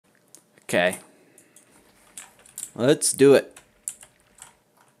Okay. Let's do it.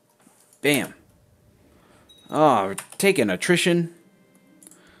 Bam. Oh, we're taking attrition.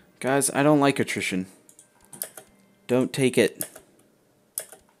 Guys, I don't like attrition. Don't take it.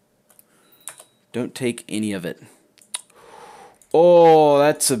 Don't take any of it. Oh,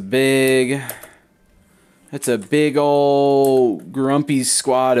 that's a big old grumpy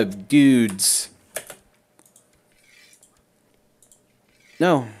squad of dudes.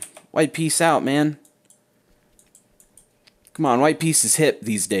 No, white peace out, man. Come on, white peace is hip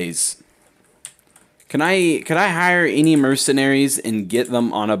these days. Could I hire any mercenaries and get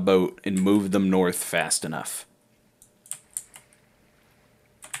them on a boat and move them north fast enough?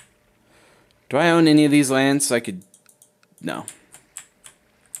 Do I own any of these lands so I could... No.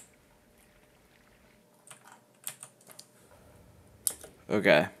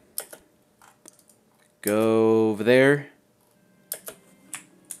 Okay. Go over there.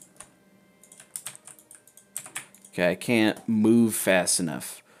 Okay, I can't move fast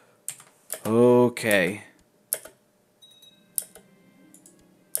enough. Okay.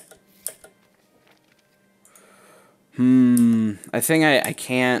 I think I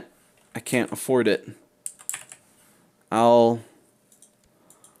can't afford it. I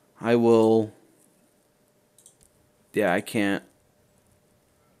will. Yeah, I can't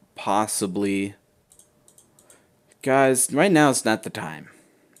possibly. Guys, right now is not the time.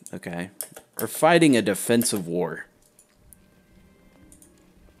 Okay. We're fighting a defensive war.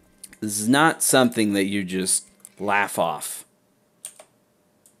 This is not something that you just laugh off.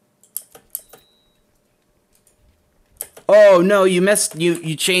 Oh no, you messed.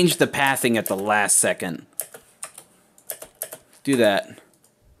 You changed the pathing at the last second. Do that.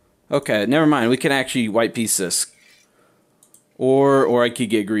 Okay, never mind. We can actually white piece this. Or I could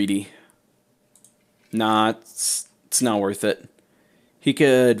get greedy. Nah, it's not worth it. He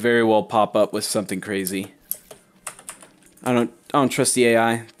could very well pop up with something crazy. I don't trust the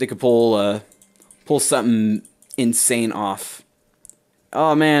AI. They could pull something insane off.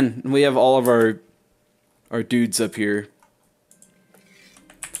 Oh man, we have all of our dudes up here.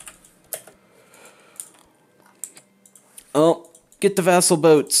 Oh, get the vassal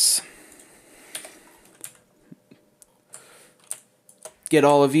boats. Get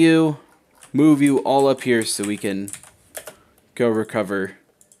all of you. Move you all up here so we can go recover.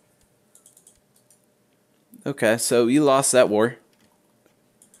 Okay, so you lost that war.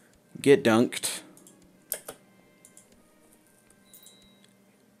 Get dunked.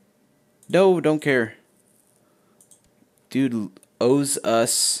 No, don't care. Dude owes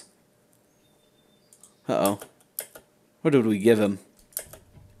us... Uh-oh. What did we give him?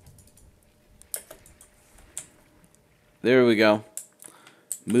 There we go.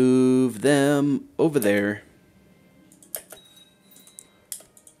 Move them over there.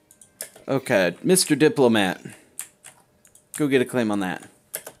 Okay, Mr. Diplomat. Go get a claim on that.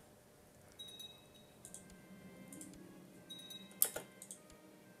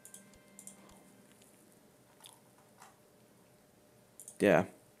 Yeah.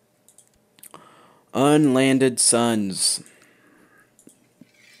 Unlanded sons.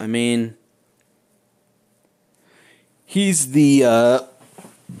 I mean, he's the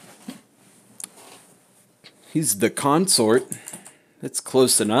consort. That's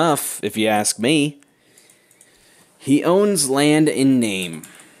close enough, if you ask me. He owns land in name.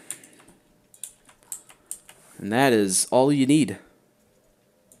 And that is all you need.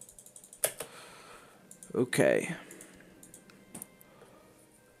 Okay.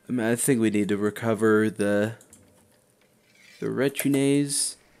 I think we need to recover the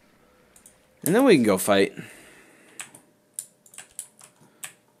retunes. And then we can go fight.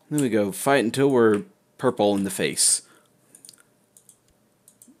 Then we go fight until we're purple in the face.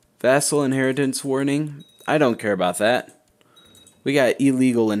 Vassal inheritance warning. I don't care about that. We got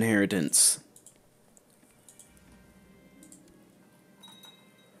illegal inheritance.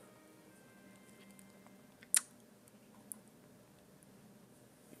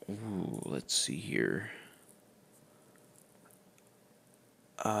 Ooh, let's see here.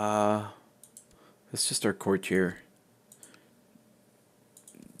 That's just our courtier.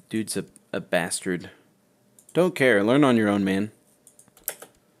 Dude's a bastard. Don't care. Learn on your own, man.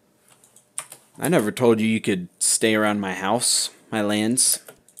 I never told you could stay around my house, my lands.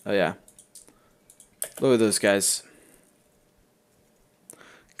 Oh, yeah. Look at those guys.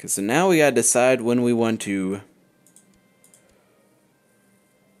 Because so now we gotta decide when we want to...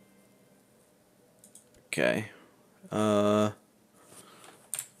 Okay.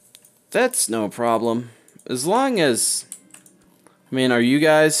 That's no problem. As long as... I mean, are you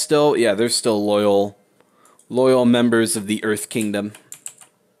guys still... Yeah, they're still loyal members of the Earth Kingdom.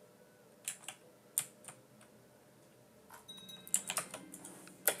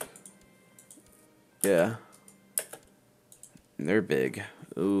 Yeah. They're big.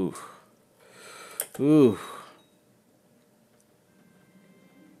 Ooh. Ooh.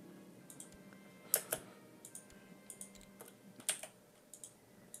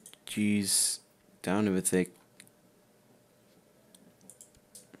 Jeez. Down to a thick.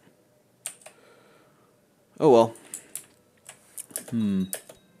 Oh well.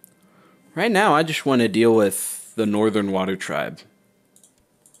 Right now, I just want to deal with the Northern Water Tribe.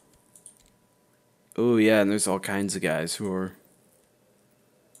 Oh yeah, and there's all kinds of guys who are...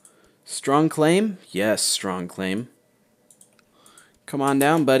 Strong claim? Yes, strong claim. Come on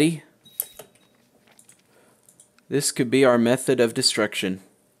down, buddy. This could be our method of destruction.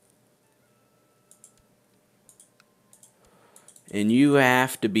 And you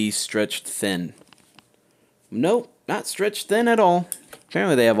have to be stretched thin. Nope, not stretched thin at all.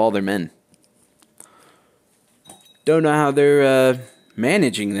 Apparently they have all their men. Don't know how they're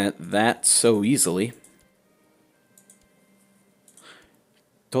managing that so easily.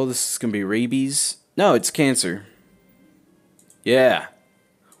 Told us it's going to be rabies. No, it's cancer. Yeah.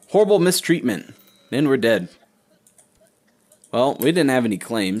 Horrible mistreatment. Then we're dead. Well, we didn't have any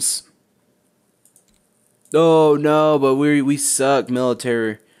claims. Oh no, but we suck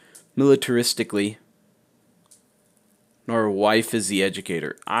militaristically. Our wife is the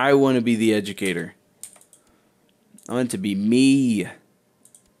educator. I want to be the educator. I want it to be me.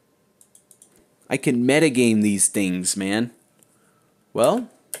 I can metagame these things, man. Well,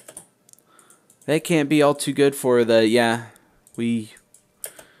 that can't be all too good for the... Yeah, we...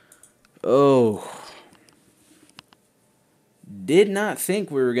 Oh. Did not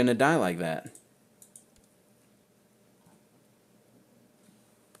think we were going to die like that.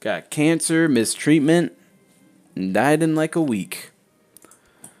 Got cancer, mistreatment, and died in like a week.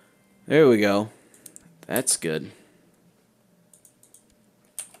 There we go. That's good.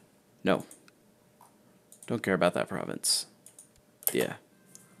 No. Don't care about that province. Yeah.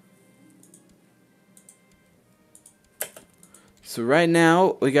 So right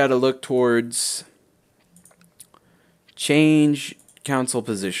now, we got to look towards change council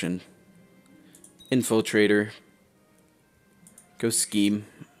position. Infiltrator. Go scheme.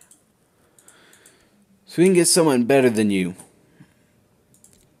 So we can get someone better than you.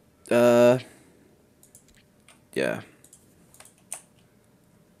 Yeah.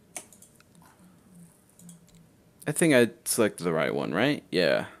 I think I selected the right one, right?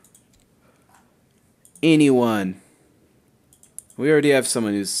 Yeah. Anyone. We already have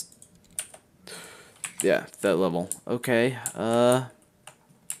someone who's... Yeah, that level. Okay, go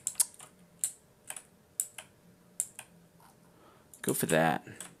for that.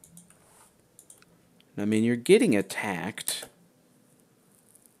 I mean, you're getting attacked,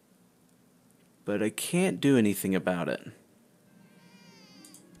 but I can't do anything about it.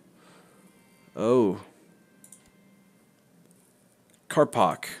 Oh.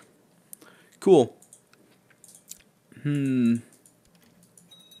 Karpak. Cool.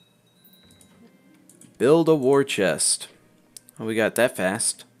 Build a war chest. Oh, we got that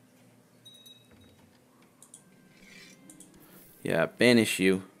fast. Yeah, banish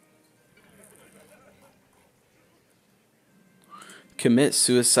you. Commit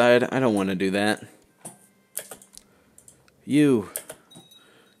suicide. I don't want to do that. You.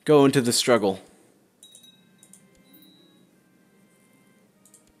 Go into the struggle.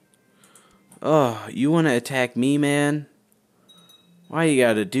 Oh, you want to attack me, man? Why you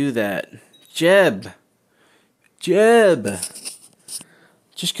gotta do that? Jeb! Jeb!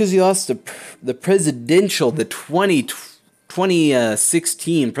 Just because he lost the presidential, the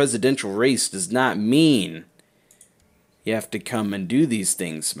 2016 presidential race does not mean you have to come and do these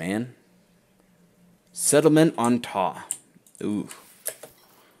things, man. Settlement on Ta. Ooh.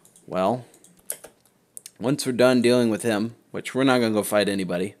 Well, once we're done dealing with him, which we're not going to go fight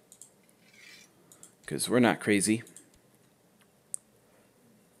anybody, because we're not crazy.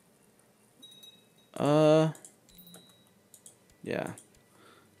 Yeah.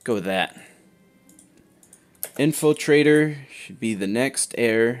 Go with that. Infiltrator should be the next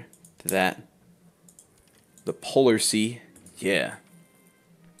heir to that. The Polar Sea. Yeah.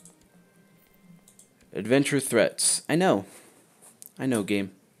 Adventure threats. I know,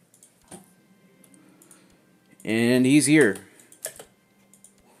 game. And he's here.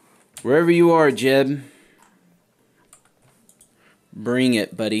 Wherever you are, Jeb. Bring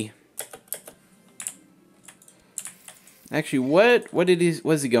it, buddy. Actually, what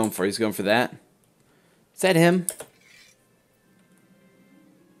is he going for? He's going for that. Is that him?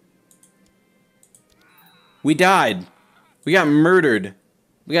 We died. We got murdered.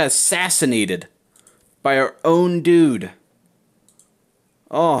 We got assassinated by our own dude.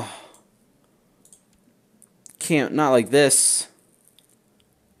 Oh. Can't, not like this.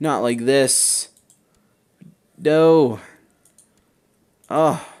 Not like this. No.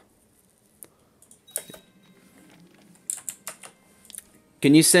 Oh.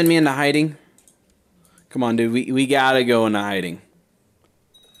 Can you send me into hiding? Come on, dude. We gotta go into hiding.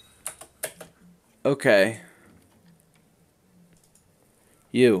 Okay.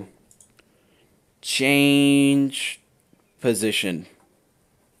 You. Change position.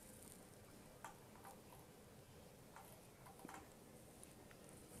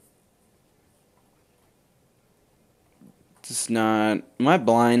 It's not... Am I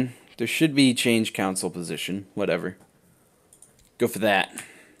blind? There should be change council position. Whatever. Go for that.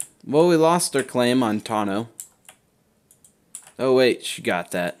 Well, we lost our claim on Tano. Oh, wait. She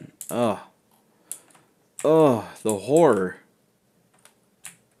got that. Oh. Oh, the horror.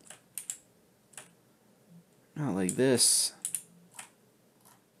 Not like this.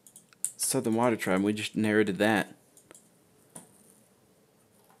 Southern Water Tribe. We just inherited that.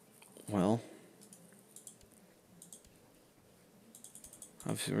 Well.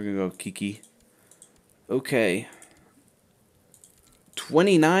 Obviously, we're going to go Kiki. Okay.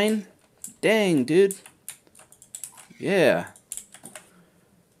 29? Dang, dude. Yeah.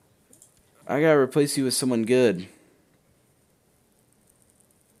 I gotta replace you with someone good.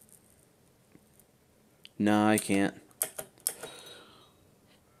 No, I can't.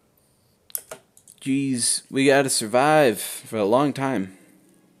 Jeez, we gotta survive for a long time.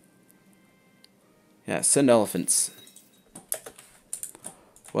 Yeah, send elephants.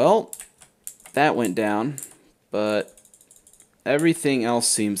 Well, that went down, but everything else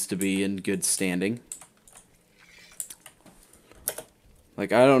seems to be in good standing.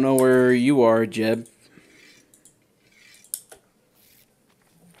 Like, I don't know where you are, Jeb.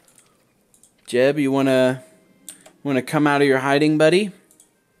 Jeb, you wanna come out of your hiding, buddy?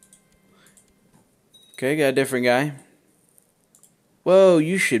 Okay, got a different guy. Whoa,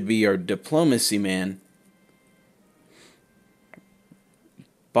 you should be our diplomacy man.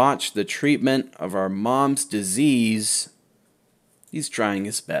 Botched the treatment of our mom's disease. He's trying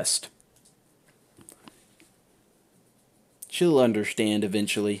his best. She'll understand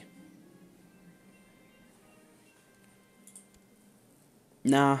eventually.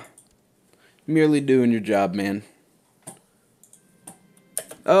 Nah. Merely doing your job, man.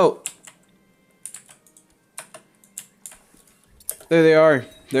 Oh! There they are.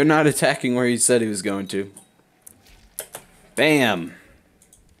 They're not attacking where he said he was going to. Bam!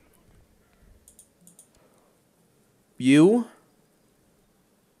 You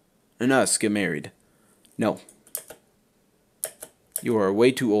and us get married. No. You are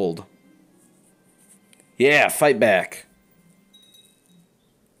way too old. Yeah, fight back.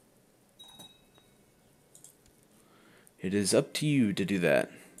 It is up to you to do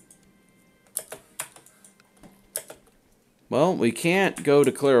that. Well, we can't go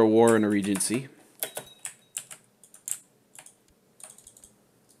declare a war in a regency.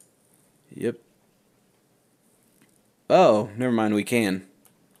 Yep. Oh, never mind, we can.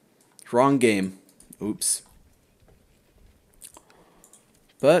 Wrong game. Oops.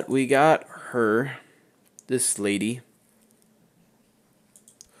 But we got her, this lady.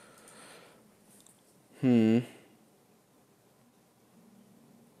 By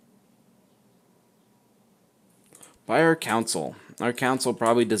our council. Our council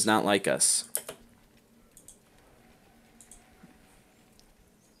probably does not like us.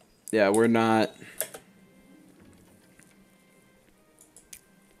 Yeah, we're not...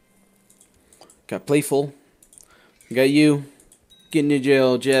 Got Playful. Got you. Getting to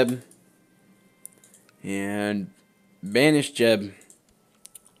jail, Jeb. And banish Jeb.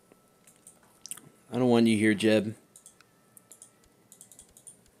 I don't want you here, Jeb.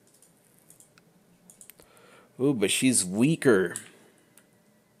 Ooh, but she's weaker.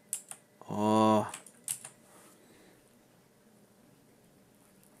 Oh.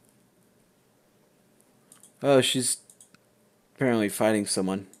 Oh, she's apparently fighting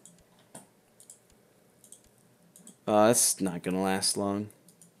someone. That's not gonna last long.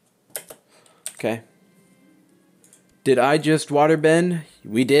 Okay. Did I just waterbend?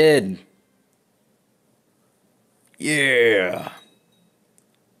 We did. Yeah.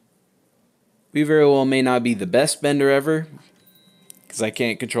 We very well may not be the best bender ever, because I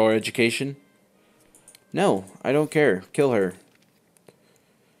can't control her education. No, I don't care. Kill her.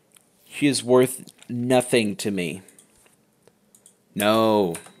 She is worth nothing to me.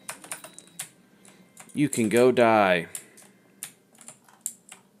 No. You can go die.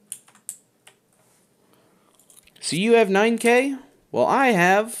 So you have 9K? Well, I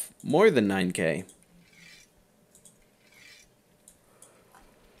have more than 9K.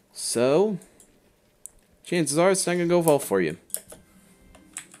 So, chances are it's not going to go well for you.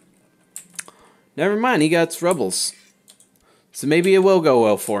 Never mind, he got rebels. So maybe it will go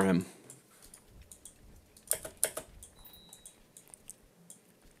well for him.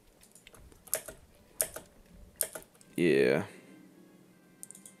 Yeah.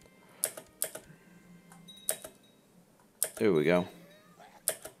 There we go.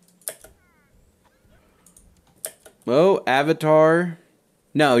 Oh, avatar.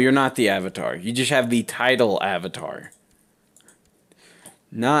 No, you're not the avatar. You just have the title avatar.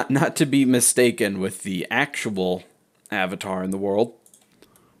 Not to be mistaken with the actual avatar in the world.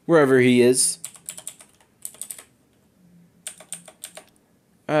 Wherever he is.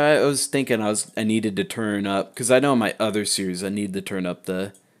 I was thinking I needed to turn up, because I know in my other series I need to turn up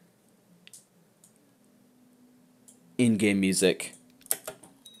the in-game music.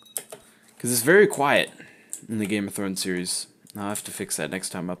 Because it's very quiet in the Game of Thrones series. I'll have to fix that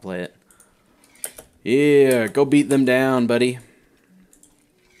next time I play it. Yeah, go beat them down, buddy.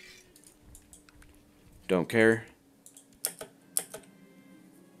 Don't care.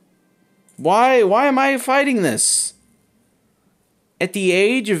 Why am I fighting this? At the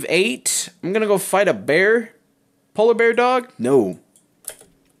age of 8, I'm gonna go fight a bear? Polar bear dog? No.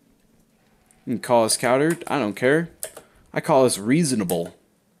 You can call us coward. I don't care. I call us reasonable.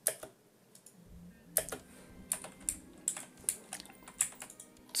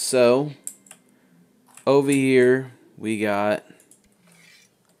 So, over here, we got...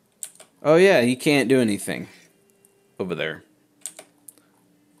 Oh yeah, he can't do anything over there.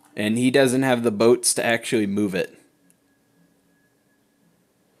 And he doesn't have the boats to actually move it.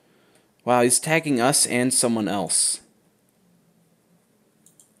 Wow, he's attacking us and someone else.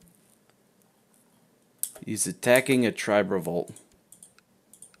 He's attacking a tribe revolt.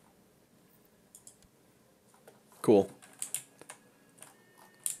 Cool.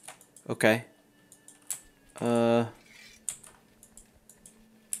 Okay. So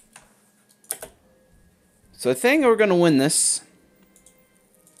I think we're gonna win this.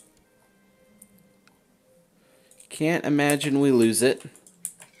 Can't imagine we lose it.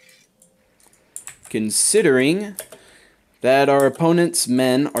 Considering that our opponent's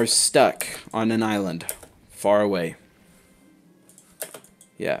men are stuck on an island far away.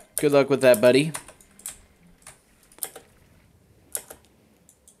 Yeah, good luck with that, buddy.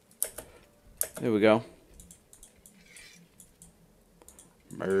 There we go.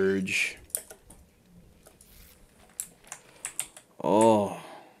 Merge. Oh,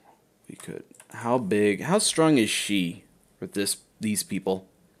 we could. How big? How strong is she with these people?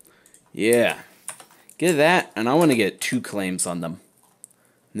 Yeah. Get that, and I want to get 2 claims on them.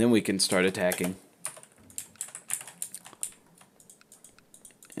 And then we can start attacking.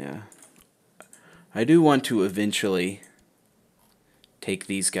 Yeah. I do want to eventually take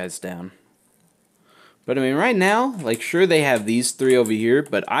these guys down. But I mean, right now, like, sure they have these 3 over here,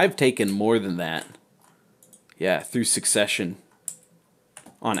 but I've taken more than that. Yeah, through succession.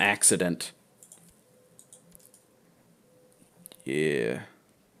 On accident. Yeah.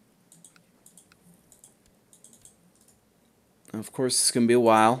 Of course, it's going to be a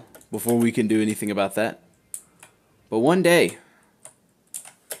while before we can do anything about that. But one day.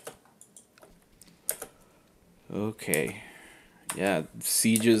 Okay. Yeah,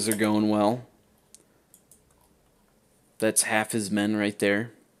 sieges are going well. That's half his men right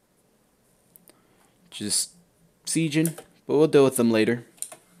there. Just sieging, but we'll deal with them later.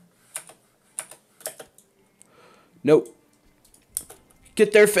 Nope.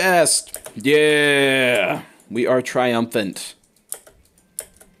 Get there fast. Yeah. We are triumphant.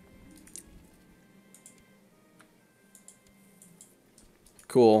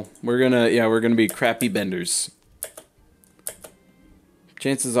 Cool. We're gonna be crappy benders.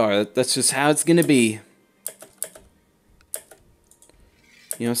 Chances are that's just how it's gonna be.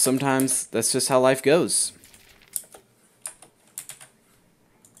 You know, sometimes that's just how life goes.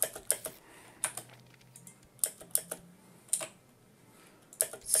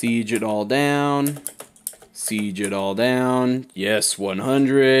 Siege it all down. Siege it all down. Yes,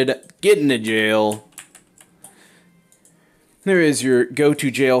 100. Get into jail. There is your go to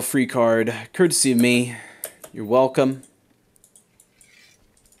jail free card. Courtesy of me. You're welcome.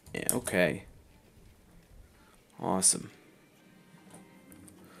 Yeah, okay. Awesome.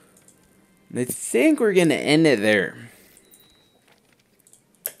 And I think we're going to end it there.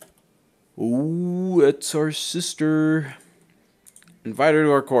 Ooh, that's our sister. Invite her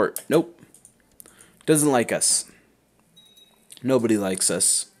to our court. Nope. Doesn't like us. Nobody likes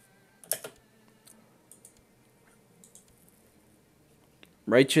us.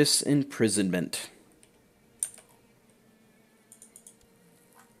 Righteous imprisonment.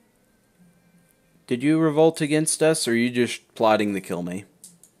 Did you revolt against us, or are you just plotting to kill me?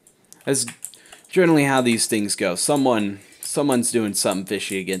 That's generally how these things go. Someone's doing something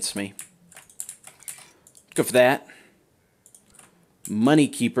fishy against me. Go for that. Money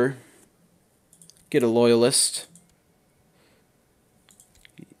Keeper. Get a loyalist.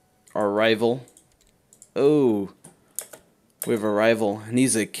 Our rival. Oh, we have a rival, and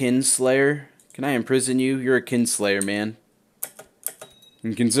he's a kinslayer. Can I imprison you? You're a kinslayer, man.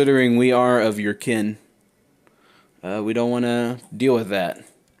 And considering we are of your kin, we don't want to deal with that.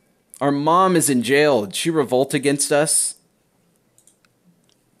 Our mom is in jail. Did she revolt against us?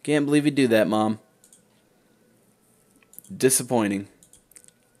 Can't believe you do that, Mom. Disappointing.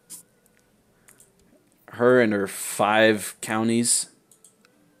 Her and her 5 counties.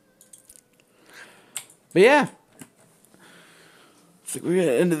 But yeah. I think we're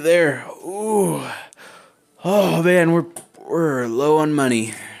gonna end it there. Ooh. Oh man, we're low on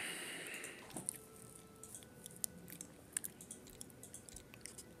money.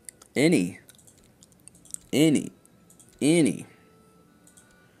 Any.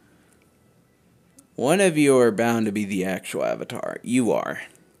 One of you are bound to be the actual avatar. You are.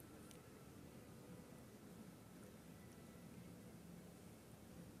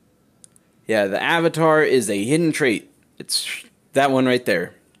 Yeah, the avatar is a hidden trait. It's that one right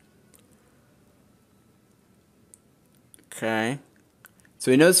there. Okay. So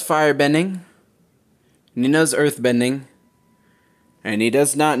he knows firebending. And he knows earthbending. And he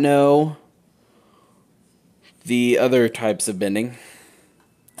does not know the other types of bending.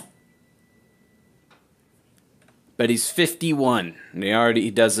 But he's 51. And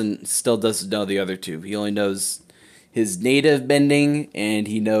he still doesn't know the other two. He only knows his native bending and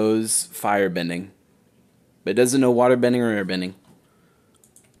he knows fire bending. But doesn't know water bending or air bending.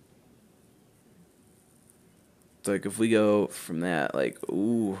 It's like if we go from that, like,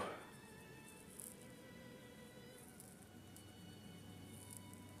 ooh.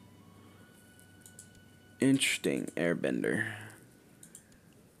 Interesting, airbender.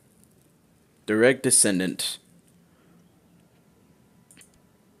 Direct descendant.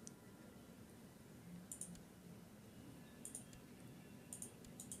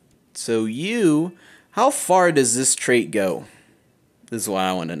 So how far does this trait go? This is what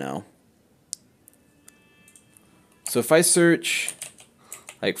I want to know. So if I search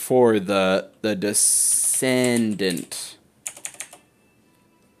like for the descendant,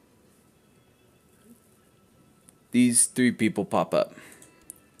 these 3 people pop up.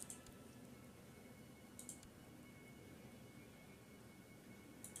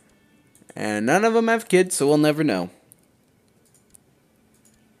 And none of them have kids, so we'll never know.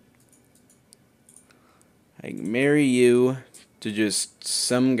 I can marry you to just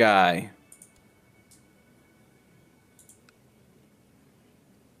some guy.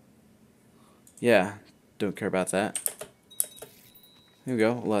 Yeah, don't care about that. Here we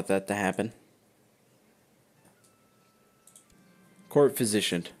go, we'll let that happen. Court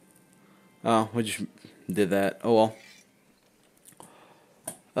physician. Oh, we just did that. Oh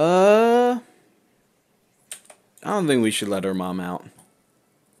well. I don't think we should let our mom out.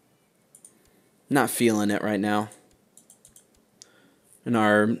 Not feeling it right now. In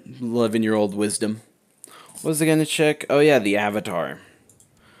our 11-year-old wisdom. What was I gonna check? Oh yeah, the avatar.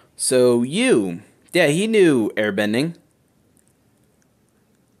 So yeah, he knew airbending.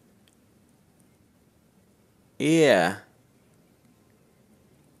 Yeah.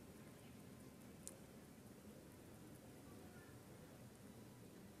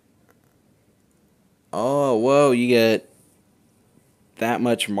 Oh, whoa, you get that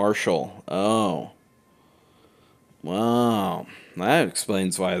much martial. Oh. Wow. That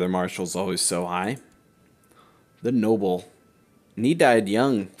explains why their martial's always so high. The noble. And he died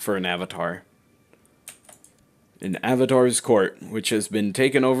young for an avatar. An avatar's court, which has been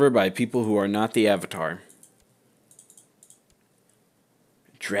taken over by people who are not the avatar.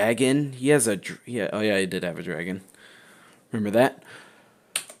 Dragon? He has a... Yeah, oh yeah, he did have a dragon. Remember that?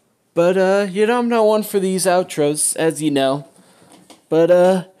 But, I'm not one for these outros, as you know. But,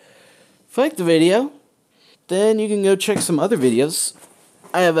 if you like the video, then you can go check some other videos.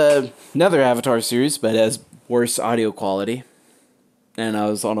 I have another Avatar series, but it has worse audio quality. And I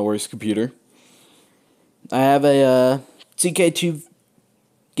was on a worse computer. I have a CK2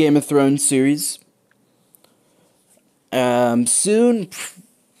 Game of Thrones series. Soon,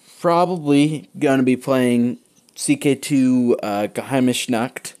 probably gonna be playing CK2 Geheimisch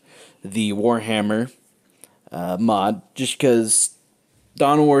Nacht, the Warhammer mod, just because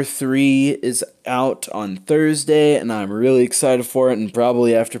Dawn War 3 is out on Thursday, and I'm really excited for it, and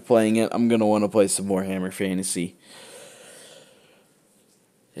probably after playing it, I'm gonna want to play some Warhammer Fantasy.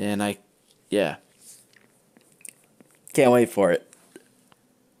 And yeah. Can't wait for it.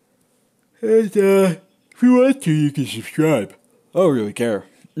 And if you want to, you can subscribe. I don't really care.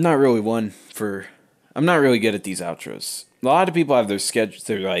 Not really one for... I'm not really good at these outros. A lot of people have their schedules,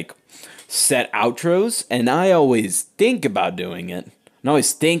 they're like set outros, and I always think about doing it. And I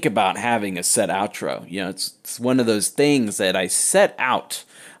always think about having a set outro. You know, it's one of those things that I set out.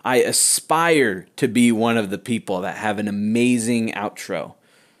 I aspire to be one of the people that have an amazing outro.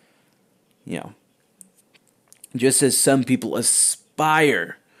 You know, just as some people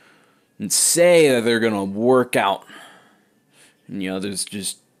aspire and say that they're going to work out. And, you know, there's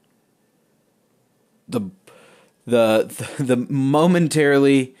just the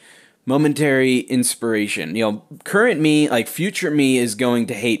momentary inspiration. You know, current me, like future me, is going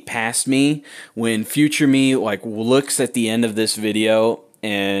to hate past me when future me like looks at the end of this video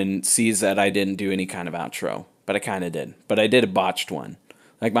and sees that I didn't do any kind of outro. But I kind of did. But I did a botched one.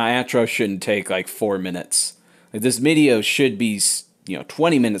 Like my outro shouldn't take like 4 minutes. Like this video should be, you know,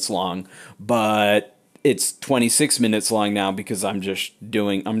 20 minutes long, but it's 26 minutes long now because I'm just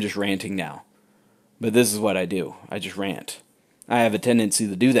ranting now. But this is what I do. I just rant. I have a tendency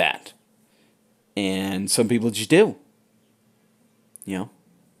to do that. And some people just do. You know?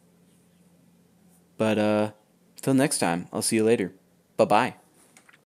 But, till next time, I'll see you later. Bye-bye.